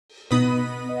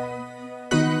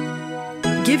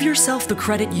Give yourself the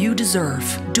credit you deserve.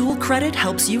 Dual credit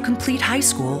helps you complete high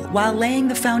school while laying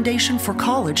the foundation for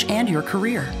college and your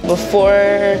career.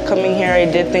 Before coming here, I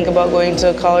did think about going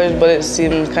to college, but it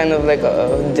seemed kind of like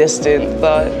a distant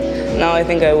thought. Now I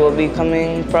think I will be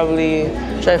coming, probably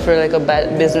try for like a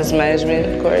business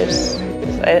management course.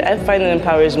 I find it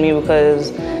empowers me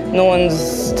because no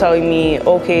one's telling me,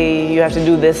 okay, you have to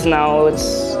do this now.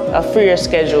 It's a freer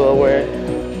schedule where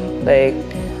like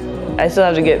I still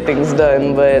have to get things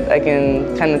done, but I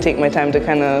can kind of take my time to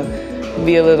kind of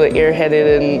be a little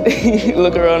airheaded and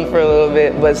look around for a little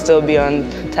bit, but still be on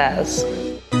task.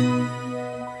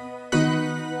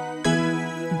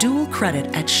 Dual credit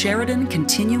at Sheridan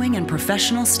Continuing and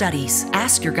Professional Studies.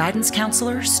 Ask your guidance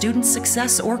counselor, student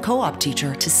success, or co-op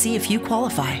teacher to see if you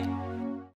qualify.